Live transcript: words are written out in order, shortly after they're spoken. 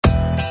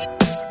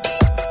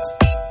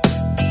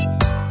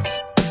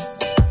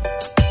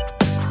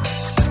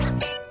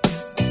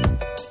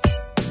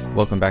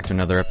Welcome back to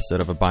another episode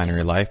of A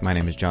Binary Life. My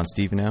name is John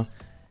Stevenow,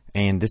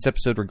 and this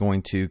episode we're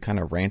going to kind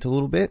of rant a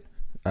little bit.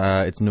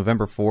 It's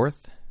November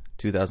 4th,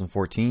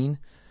 2014,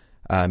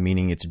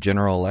 meaning it's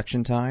general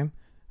election time,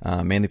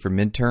 mainly for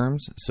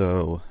midterms.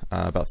 So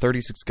about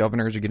 36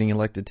 governors are getting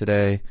elected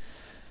today,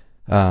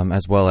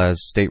 as well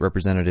as state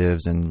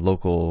representatives and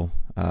local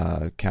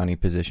county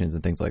positions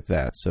and things like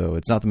that. So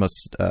it's not the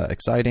most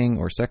exciting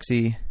or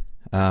sexy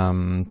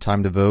time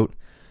to vote,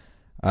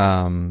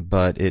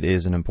 but it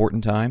is an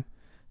important time.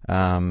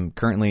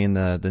 Currently in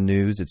the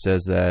news, it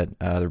says that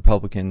the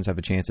Republicans have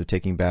a chance of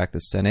taking back the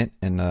Senate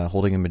and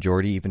holding a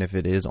majority, even if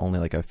it is only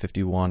like a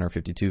 51 or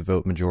 52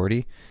 vote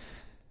majority.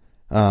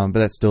 But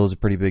that still is a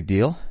pretty big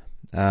deal.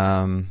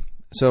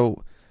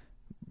 So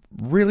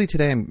really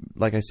today,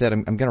 like I said,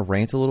 I'm going to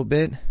rant a little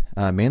bit,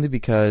 mainly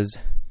because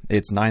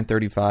it's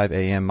 9:35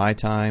 a.m. my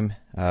time.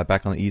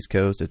 Back on the East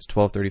Coast, it's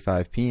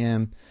 12:35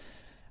 p.m.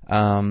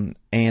 And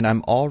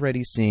I'm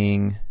already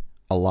seeing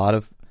a lot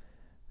of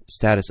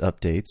status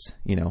updates,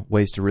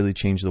 ways to really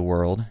change the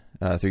world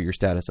through your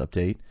status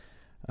update,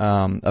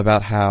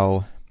 about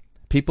how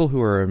people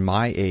who are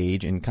my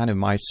age and kind of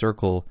my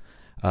circle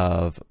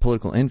of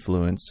political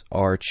influence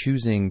are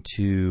choosing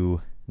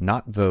to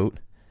not vote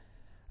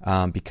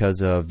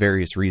because of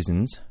various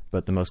reasons.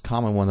 But the most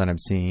common one that I'm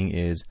seeing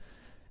is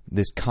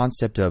this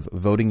concept of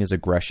voting is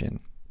aggression.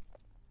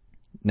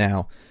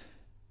 Now,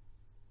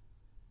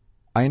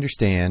 I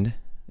understand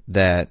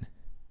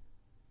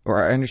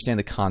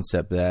the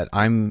concept that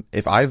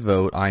if I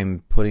vote,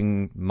 I'm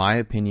putting my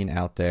opinion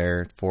out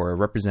there for a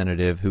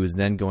representative who is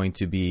then going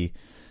to be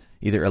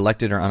either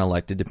elected or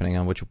unelected, depending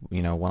on which,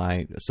 one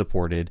I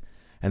supported.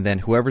 And then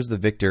whoever's the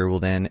victor will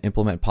then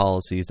implement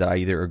policies that I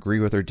either agree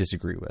with or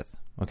disagree with.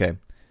 Okay.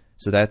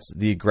 So that's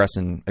the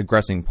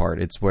aggressing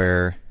part. It's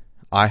where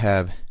I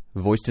have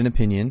voiced an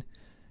opinion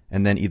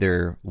and then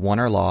either won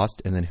or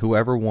lost. And then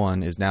whoever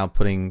won is now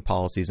putting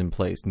policies in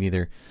place. And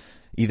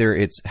either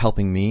it's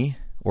helping me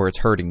or it's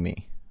hurting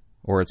me,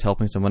 or it's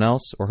helping someone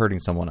else or hurting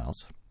someone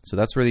else. So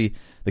that's where the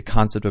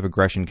concept of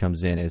aggression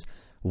comes in, is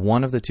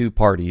one of the two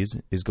parties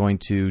is going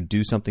to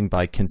do something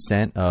by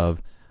consent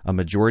of a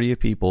majority of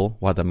people,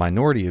 while the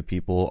minority of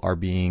people are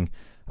being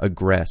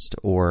aggressed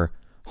or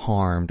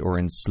harmed or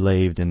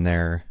enslaved in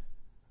their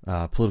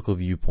political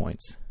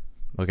viewpoints.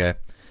 Okay?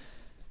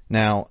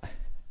 Now,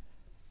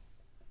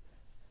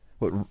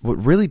 what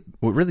really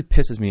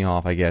pisses me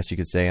off, I guess you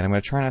could say, and I'm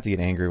going to try not to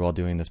get angry while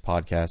doing this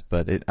podcast,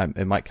 but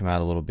it might come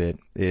out a little bit,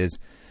 is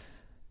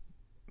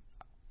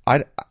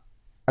I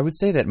would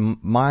say that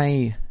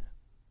my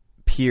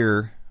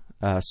peer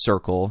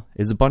circle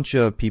is a bunch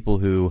of people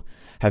who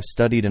have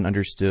studied and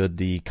understood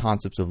the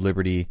concepts of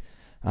liberty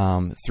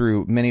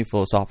through many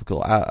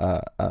philosophical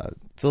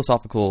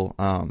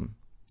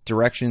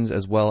directions,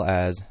 as well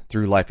as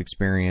through life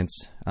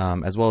experience,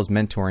 as well as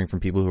mentoring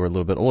from people who are a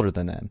little bit older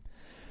than them.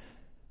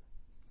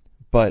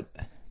 But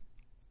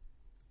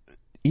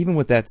even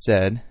with that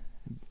said,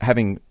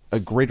 having a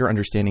greater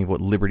understanding of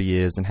what liberty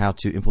is and how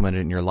to implement it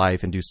in your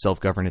life and do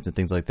self-governance and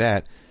things like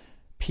that,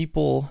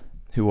 people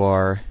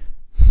who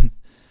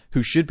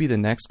should be the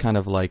next kind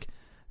of like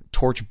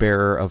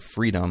torchbearer of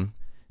freedom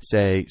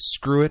say,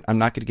 screw it, I'm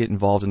not going to get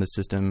involved in the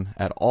system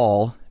at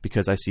all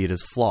because I see it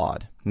as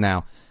flawed.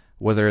 Now,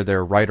 whether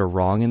they're right or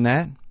wrong in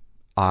that,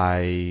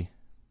 I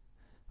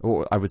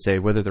would say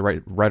whether they're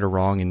right or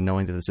wrong in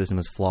knowing that the system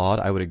is flawed,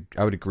 I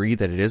would agree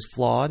that it is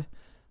flawed,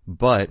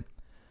 but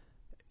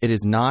it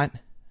is not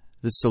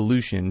the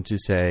solution to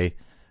say,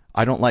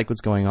 I don't like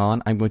what's going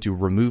on, I'm going to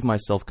remove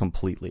myself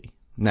completely.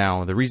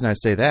 Now, the reason I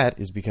say that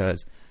is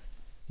because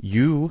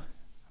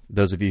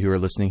those of you who are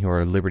listening who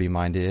are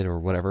liberty-minded or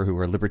whatever, who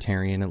are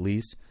libertarian at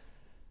least,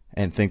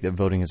 and think that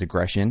voting is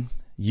aggression,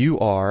 you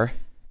are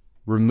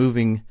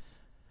removing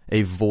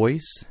a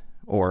voice,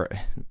 or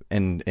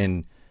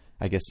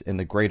I guess in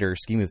the greater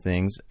scheme of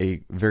things,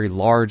 a very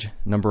large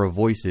number of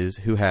voices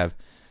who have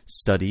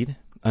studied,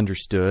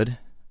 understood,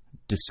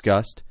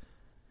 discussed,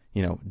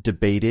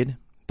 debated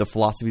the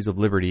philosophies of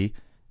liberty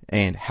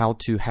and how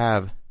to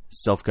have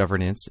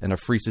self-governance and a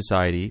free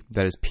society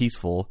that is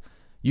peaceful.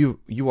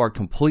 You are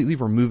completely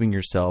removing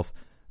yourself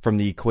from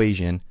the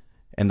equation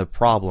and the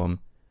problem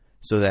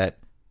so that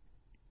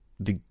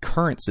the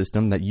current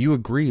system that you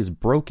agree is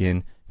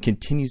broken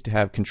continues to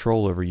have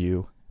control over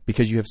you,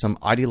 because you have some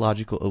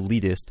ideological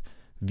elitist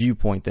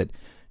viewpoint that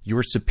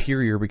you're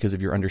superior because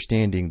of your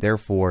understanding.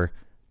 Therefore,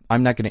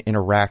 I'm not going to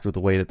interact with the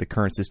way that the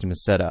current system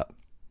is set up.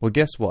 Well,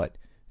 guess what?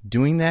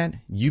 Doing that,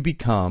 you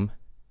become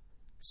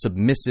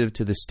submissive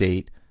to the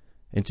state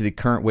and to the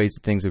current ways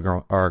that things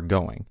are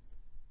going.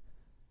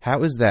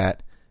 How is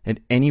that in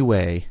any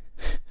way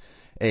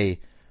a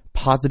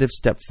positive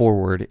step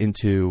forward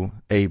into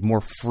a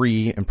more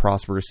free and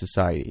prosperous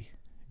society?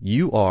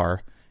 You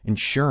are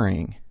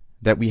ensuring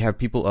that we have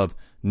people of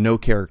no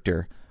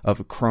character,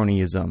 of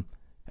cronyism,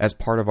 as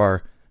part of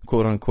our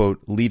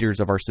quote-unquote leaders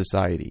of our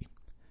society.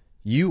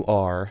 You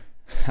are,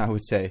 I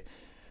would say,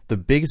 the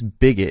biggest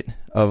bigot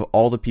of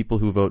all the people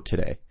who vote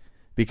today,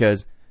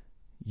 because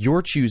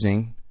you're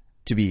choosing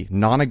to be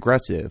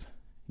non-aggressive,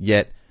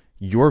 yet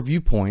your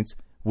viewpoints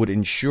would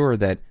ensure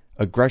that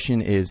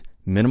aggression is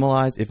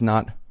minimalized, if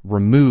not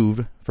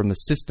removed from the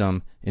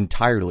system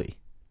entirely.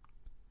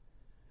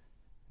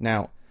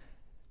 Now,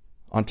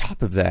 on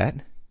top of that,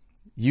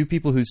 you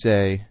people who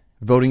say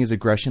voting is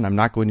aggression, I'm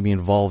not going to be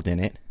involved in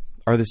it,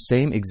 are the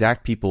same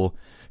exact people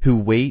who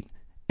wait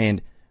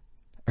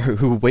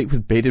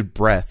with bated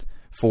breath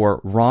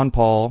for Ron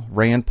Paul,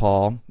 Rand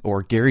Paul,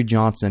 or Gary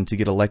Johnson to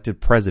get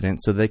elected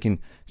president so they can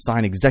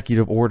sign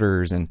executive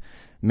orders and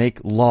make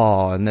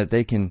law, and that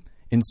they can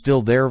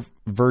instill their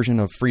version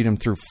of freedom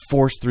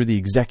through the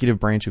executive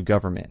branch of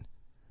government.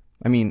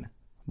 I mean,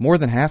 more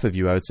than half of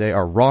you, I would say,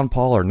 are Ron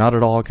Paul or not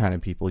at all kind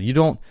of people. You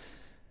don't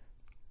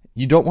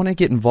want to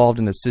get involved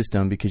in the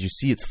system because you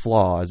see its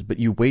flaws, but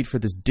you wait for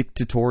this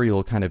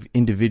dictatorial kind of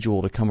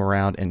individual to come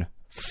around and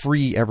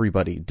free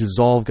everybody,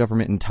 dissolve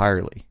government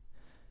entirely.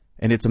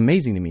 And it's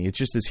amazing to me. It's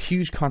just this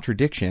huge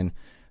contradiction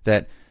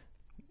that,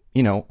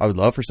 I would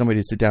love for somebody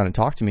to sit down and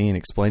talk to me and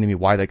explain to me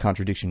why that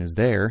contradiction is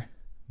there.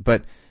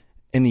 But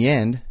in the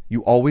end,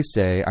 you always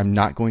say, I'm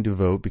not going to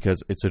vote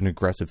because it's an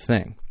aggressive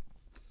thing.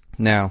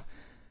 Now,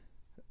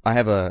 I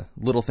have a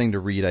little thing to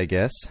read, I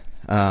guess,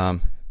 by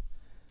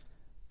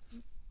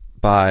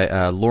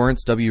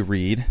Lawrence W.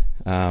 Reed,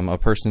 a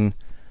person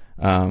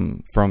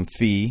from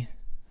FEE,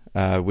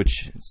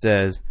 which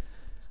says,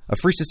 a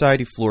free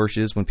society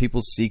flourishes when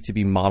people seek to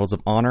be models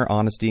of honor,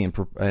 honesty,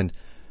 and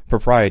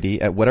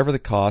propriety at whatever the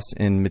cost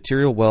in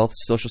material wealth,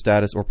 social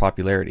status, or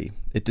popularity.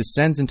 It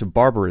descends into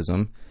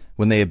barbarism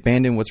when they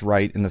abandon what's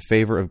right in the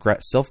favor of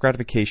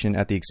self-gratification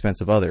at the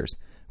expense of others,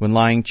 when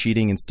lying,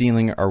 cheating, and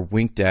stealing are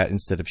winked at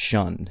instead of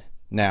shunned.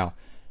 Now,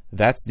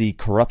 that's the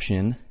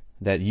corruption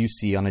that you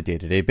see on a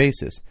day-to-day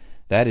basis.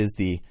 That is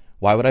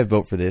why would I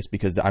vote for this?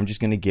 Because I'm just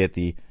going to get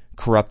the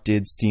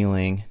corrupted,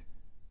 stealing,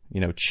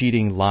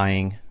 cheating,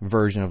 lying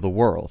version of the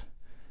world.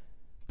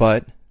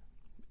 But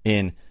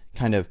in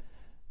kind of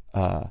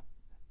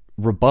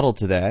rebuttal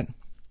to that,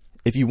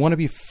 if you want to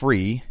be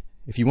free,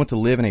 if you want to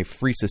live in a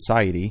free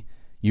society,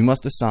 you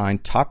must assign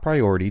top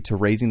priority to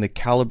raising the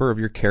caliber of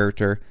your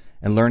character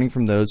and learning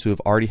from those who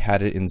have already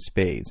had it in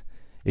spades.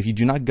 If you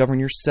do not govern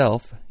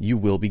yourself, you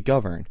will be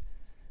governed.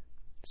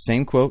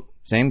 Same quote,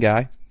 same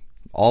guy,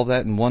 all of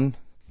that in one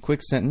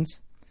quick sentence.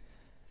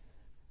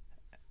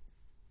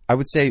 I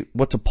would say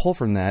what to pull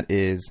from that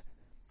is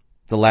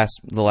the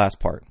last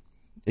part.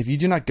 If you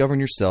do not govern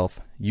yourself,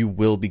 you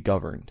will be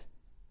governed.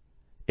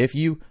 If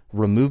you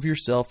remove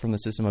yourself from the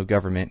system of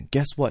government,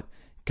 guess what?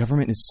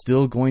 Government is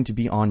still going to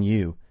be on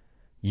you.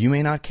 You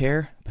may not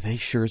care, but they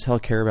sure as hell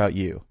care about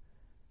you.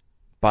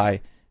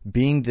 By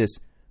being this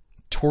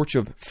torch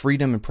of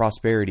freedom and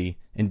prosperity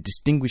and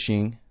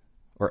extinguishing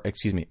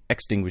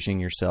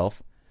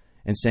yourself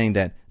and saying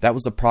that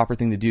was the proper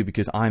thing to do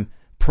because I'm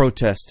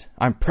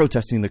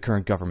protesting the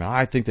current government.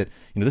 I think that,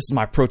 this is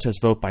my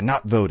protest vote by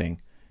not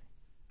voting.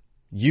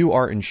 You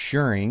are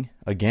ensuring,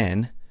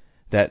 again,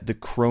 that the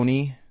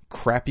crony,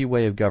 crappy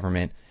way of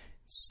government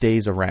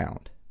stays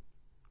around.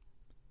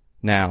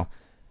 Now,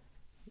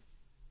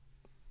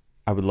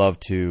 I would love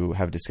to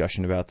have a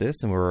discussion about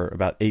this, and we're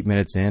about 8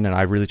 minutes in, and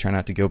I really try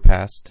not to go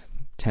past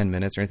 10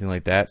 minutes or anything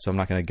like that, so I'm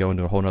not going to go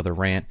into a whole nother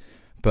rant.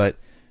 But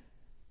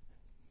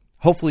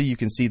hopefully you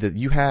can see that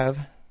you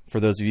have, for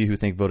those of you who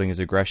think voting is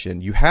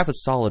aggression, you have a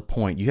solid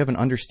point. You have an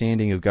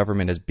understanding of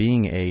government as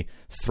being a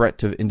threat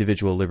to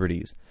individual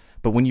liberties.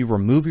 But when you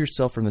remove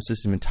yourself from the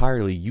system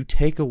entirely, you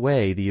take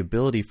away the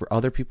ability for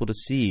other people to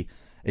see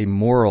a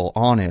moral,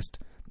 honest,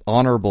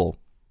 honorable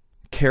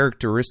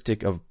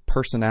characteristic of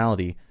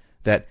personality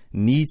that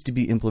needs to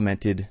be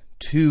implemented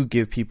to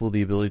give people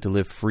the ability to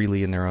live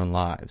freely in their own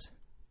lives.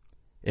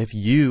 If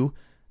you,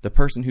 the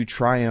person who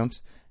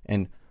triumphs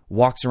and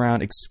walks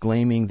around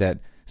exclaiming that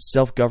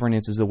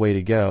self-governance is the way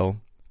to go,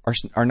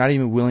 are not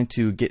even willing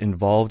to get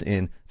involved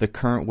in the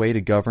current way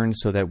to govern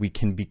so that we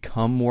can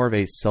become more of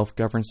a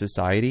self-governed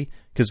society,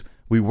 because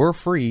we were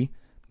free,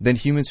 then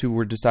humans who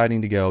were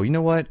deciding to go, you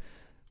know what,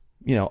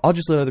 I'll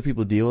just let other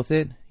people deal with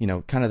it,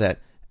 kind of that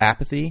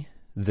apathy,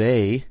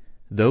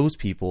 those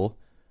people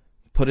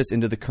put us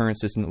into the current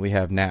system that we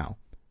have now.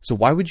 So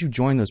why would you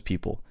join those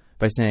people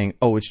by saying,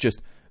 oh, it's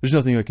just, there's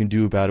nothing I can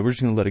do about it, we're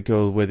just going to let it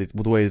go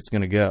the way it's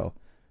going to go?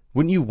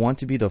 Wouldn't you want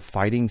to be the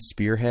fighting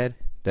spearhead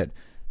that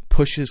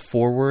pushes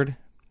forward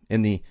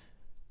in the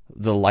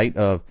light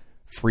of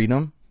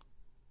freedom?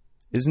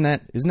 Isn't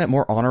that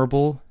more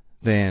honorable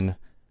than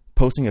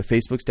posting a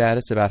Facebook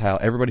status about how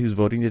everybody who's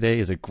voting today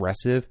is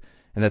aggressive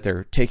and that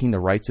they're taking the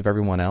rights of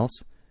everyone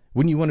else?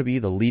 Wouldn't you want to be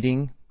the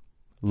leading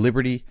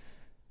liberty,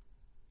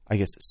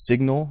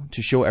 signal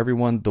to show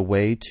everyone the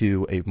way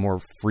to a more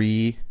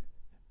free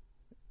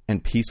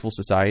and peaceful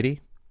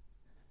society?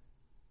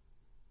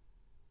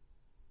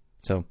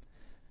 So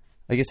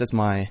I guess that's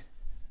my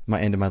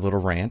end of my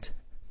little rant.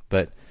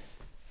 But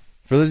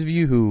for those of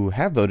you who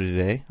have voted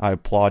today, I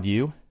applaud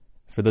you.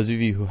 For those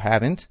of you who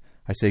haven't,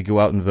 I say go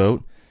out and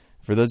vote.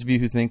 For those of you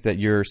who think that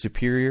you're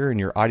superior in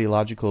your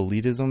ideological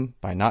elitism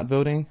by not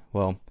voting,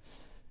 well,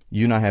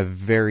 you and I have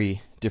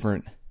very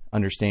different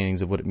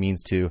understandings of what it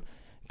means to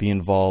be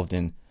involved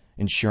in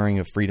ensuring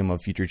of freedom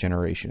of future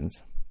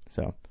generations.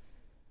 So,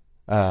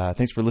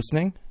 thanks for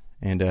listening,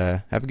 and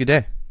have a good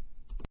day.